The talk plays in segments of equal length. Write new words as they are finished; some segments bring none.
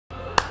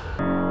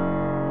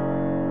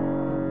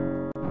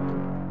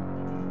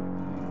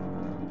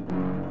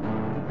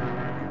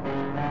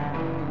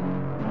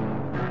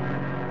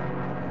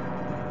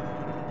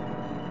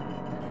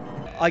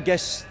I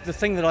guess the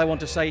thing that I want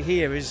to say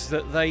here is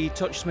that they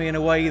touched me in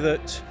a way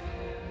that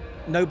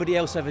nobody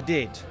else ever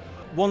did.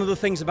 One of the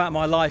things about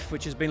my life,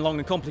 which has been long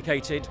and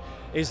complicated,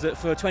 is that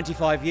for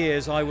 25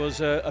 years I was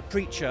a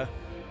preacher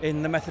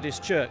in the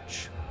Methodist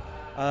Church,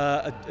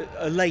 a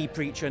lay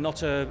preacher,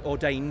 not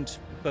ordained,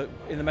 but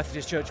in the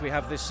Methodist Church we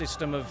have this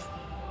system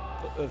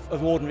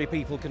of ordinary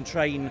people can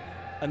train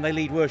and they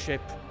lead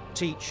worship,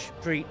 teach,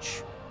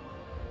 preach,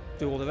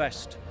 do all the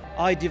rest.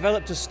 I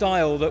developed a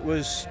style that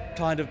was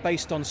kind of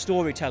based on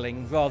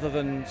storytelling rather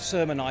than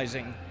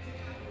sermonizing,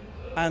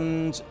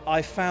 and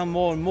I found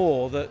more and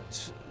more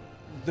that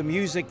the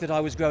music that I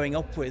was growing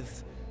up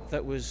with,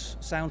 that was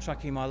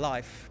soundtracking my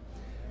life,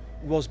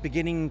 was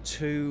beginning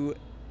to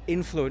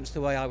influence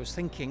the way I was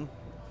thinking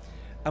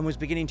and was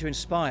beginning to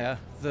inspire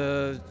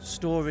the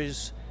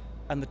stories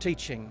and the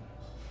teaching.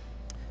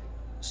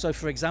 So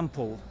for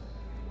example,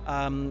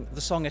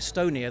 the song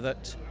Estonia,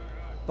 that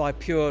by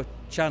pure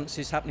chance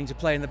is happening to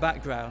play in the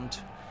background,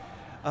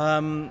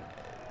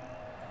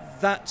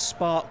 that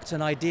sparked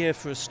an idea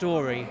for a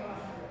story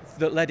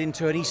that led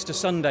into an Easter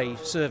Sunday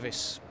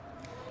service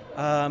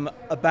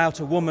about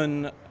a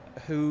woman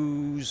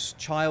whose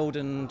child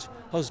and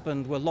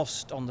husband were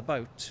lost on the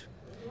boat,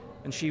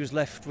 and she was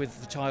left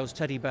with the child's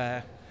teddy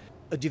bear.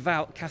 A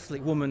devout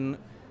Catholic woman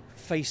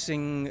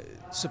facing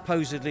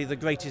supposedly the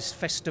greatest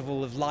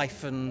festival of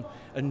life and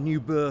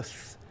new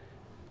birth,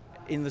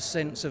 in the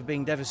sense of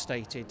being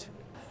devastated.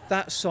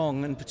 That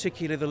song, and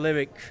particularly the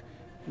lyric,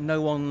 "No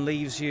one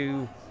leaves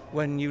you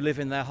when you live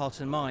in their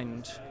heart and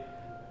mind,"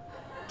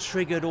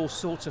 triggered all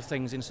sorts of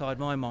things inside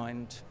my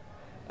mind,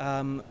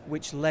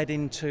 which led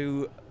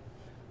into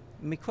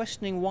me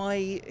questioning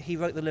why he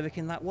wrote the lyric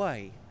in that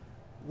way.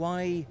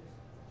 Why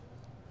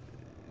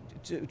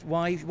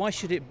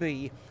should it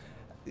be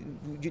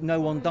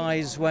no one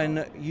dies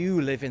when you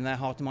live in their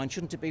heart and mind?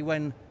 Shouldn't it be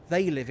when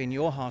they live in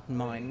your heart and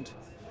mind?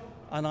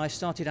 And I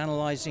started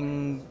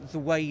analysing the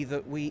way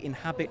that we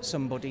inhabit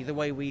somebody, the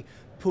way we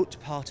put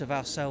part of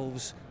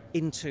ourselves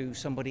into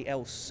somebody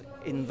else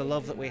in the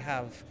love that we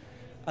have.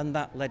 And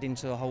that led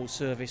into a whole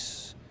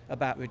service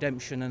about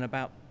redemption and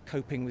about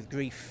coping with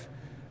grief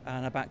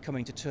and about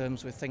coming to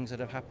terms with things that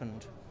have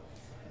happened.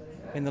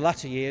 In the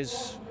latter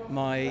years,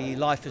 my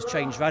life has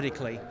changed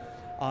radically.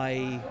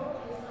 I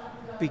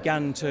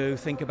began to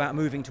think about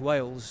moving to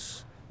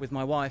Wales with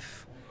my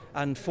wife,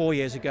 and 4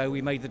 years ago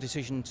we made the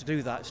decision to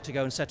do that, to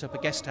go and set up a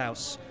guest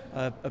house,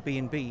 a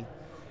B&B.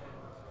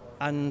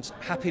 And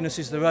Happiness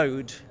is the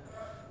Road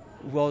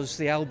was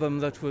the album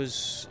that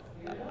was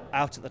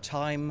out at the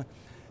time,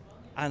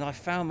 and I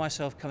found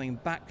myself coming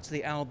back to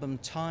the album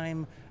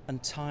time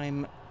and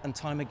time and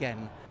time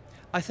again.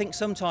 I think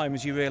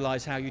sometimes you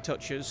realise how you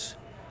touch us,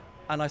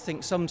 and I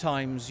think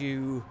sometimes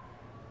you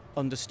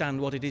understand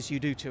what it is you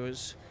do to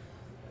us,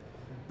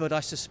 but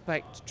I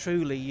suspect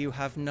truly you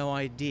have no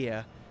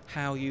idea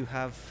how you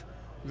have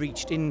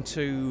reached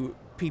into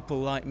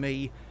people like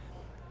me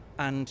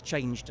and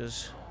changed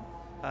us.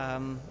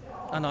 And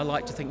I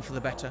like to think for the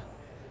better.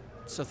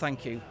 So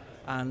thank you,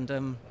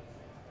 and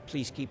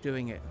please keep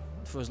doing it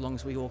for as long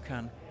as we all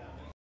can.